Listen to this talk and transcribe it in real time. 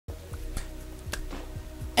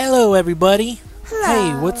Hello, everybody. Hello.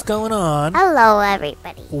 Hey, what's going on? Hello,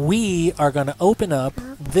 everybody. We are going to open up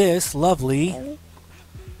this lovely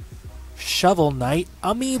Shovel Knight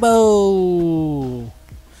Amiibo.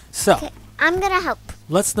 So, Okay, I'm gonna help.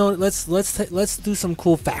 let's do some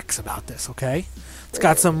cool facts about this, okay? It's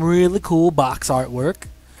got some really cool box artwork,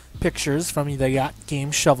 pictures from the yacht game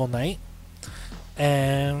Shovel Knight,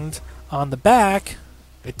 and on the back,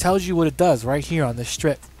 it tells you what it does right here on this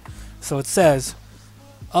strip. So it says,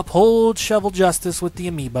 "Uphold shovel justice with the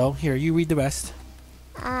Amiibo." Here, you read the rest.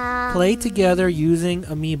 Play together using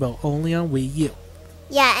Amiibo only on Wii U.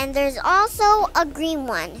 Yeah, and there's also a green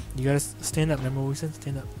one. You gotta stand up. Remember what we said?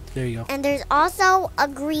 Stand up. There you go. And there's also a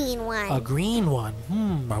green one. A green one.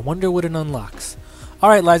 I wonder what it unlocks. All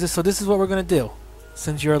right, Liza. So this is what we're gonna do.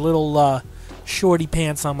 Since you're a little shorty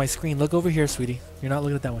pants on my screen, look over here, sweetie. You're not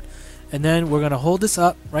looking at that one. And then we're gonna hold this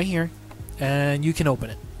up right here, and you can open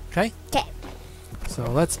it. Okay? Okay. So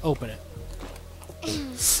let's open it.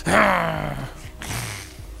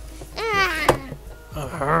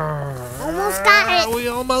 Almost got it. We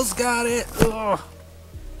almost got it. Ugh.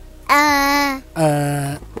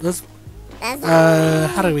 Let's.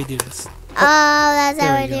 How do we do this? That's There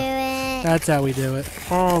how we we go. do it. That's how we do it.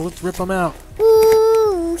 Oh, let's rip them out.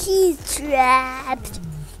 Ooh, he's trapped.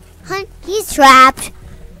 Hun, he's trapped.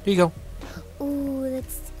 Here you go. Ooh,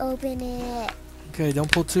 let's open it. Okay,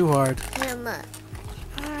 don't pull too hard. Come on.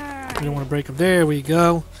 We don't want to break them. There we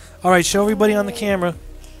go. All right, show everybody on the camera.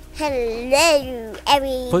 Hello,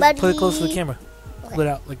 everybody. Put it close to the camera. Pull it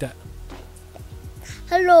out like that.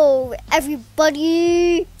 Hello,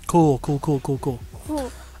 everybody. Cool.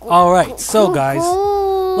 All right, so guys,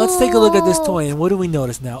 let's take a look at this toy, and what do we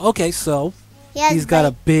notice now? Okay, so he's got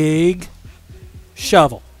a big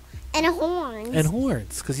shovel and horns. and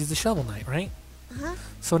horns because he's the Shovel Knight, right? Uh-huh.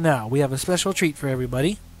 So now we have a special treat for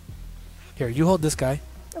everybody. Here, you hold this guy.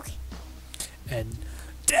 Okay. And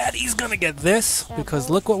Daddy's gonna get this because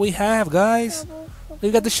look what we have, guys.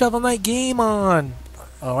 We got the Shovel Knight game on.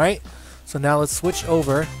 All right. So now let's switch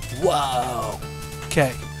over. Whoa.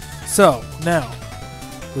 Okay. So now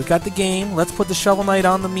we got the game. Let's put the Shovel Knight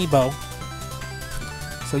on the Amiibo.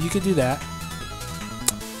 So you can do that.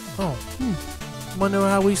 Oh. Wonder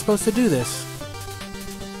how we're supposed to do this.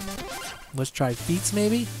 Let's try feats,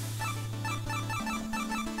 maybe.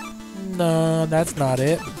 No, that's not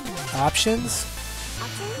it. Options?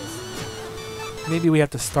 Maybe we have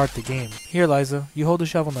to start the game. Here, Liza, you hold the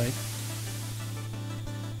Shovel Knight.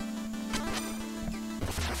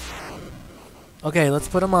 Okay, let's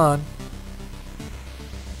put him on.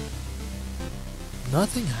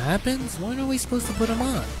 Nothing happens? When are we supposed to put him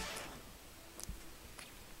on?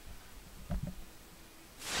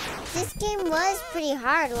 This game was pretty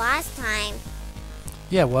hard last time.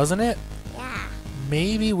 Yeah, wasn't it? Yeah.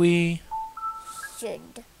 Maybe we Should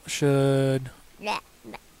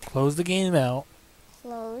close the game out.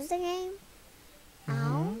 close the game.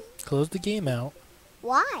 Close the game out.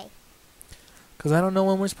 Why? Because I don't know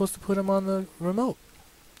when we're supposed to put him on the remote.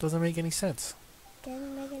 Doesn't make any sense.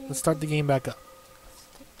 Let's start the game back up.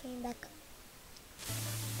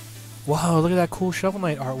 Wow, look at that cool Shovel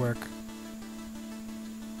Knight artwork.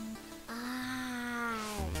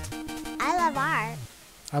 I love art.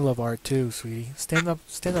 I love art too, sweetie. Stand up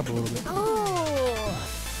a little bit. Oh.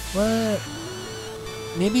 What?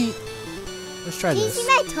 Maybe. Let's try Do you this. see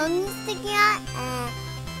my tongue sticking out?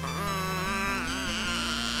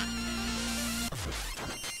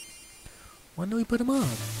 When do we put him on?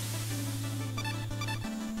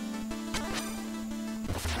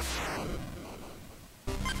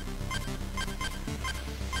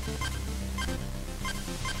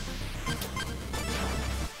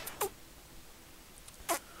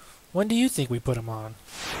 When do you think we put him on?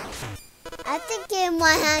 I think in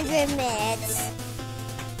 100 minutes.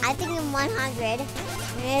 I think in 100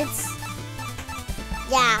 minutes.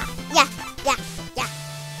 Yeah. Yeah,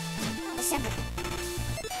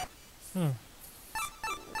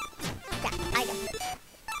 I know.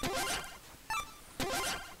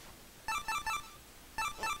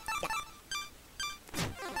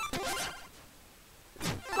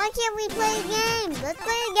 Why can't we play a game? Let's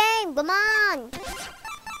play a game. Come on.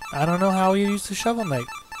 I don't know how you use the Shovel Knight.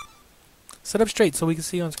 Sit up straight so we can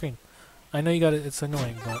see you on screen. I know you got it. It's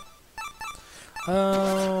annoying, but...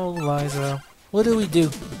 Oh, Liza. What do we do?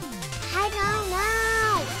 I don't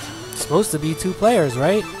know. It's supposed to be 2 players,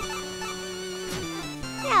 right?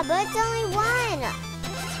 Yeah, but it's only one.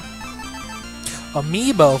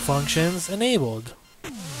 Amiibo functions enabled.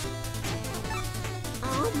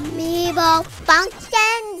 Amiibo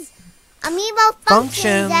functions. Amiibo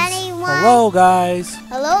functions. Anyone? Hello, guys.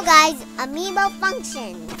 Hello, guys. Amiibo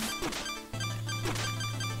functions.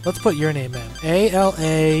 Let's put your name in.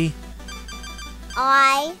 A-L-A...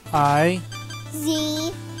 I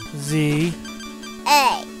Z...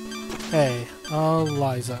 A. A.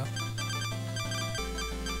 Eliza.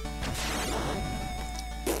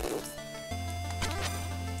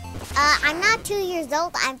 I'm not 2 years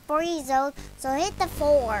old. I'm 4 years old. So hit the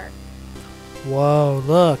 4. Whoa,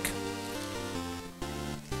 look.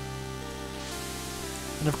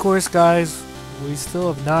 And of course, guys, we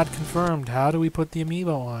still have not confirmed how do we put the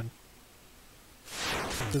amiibo on.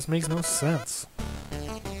 This makes no sense.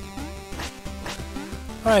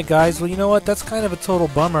 Alright guys, well you know what, that's kind of a total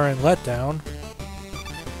bummer and letdown.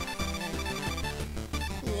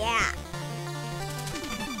 Yeah.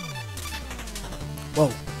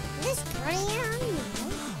 Whoa. This pretty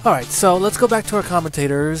Alright, so let's go back to our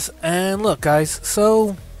commentators, and look guys,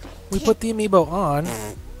 so we put the amiibo on,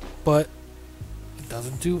 but it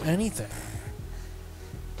doesn't do anything.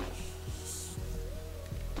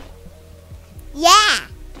 Yeah.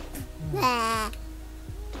 Yeah.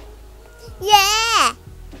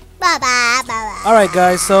 Bye-bye. Alright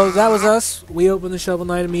guys, so that was us. We opened the Shovel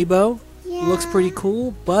Knight amiibo. Yeah. Looks pretty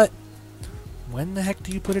cool, but when the heck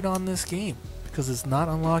do you put it on this game? Because it's not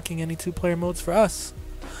unlocking any 2-player modes for us.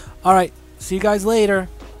 Alright, see you guys later.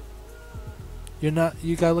 You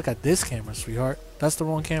gotta look at this camera, sweetheart. That's the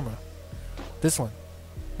wrong camera. This one.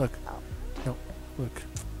 Look. No, look.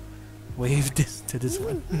 Wave this to this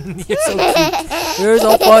one. You're so cute. You're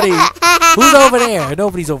so funny. Who's over there?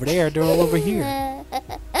 Nobody's over there. They're all over here.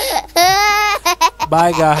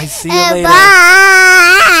 Bye, guys. See you later. Bye.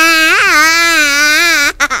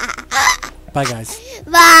 Bye, guys.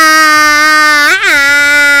 Bye.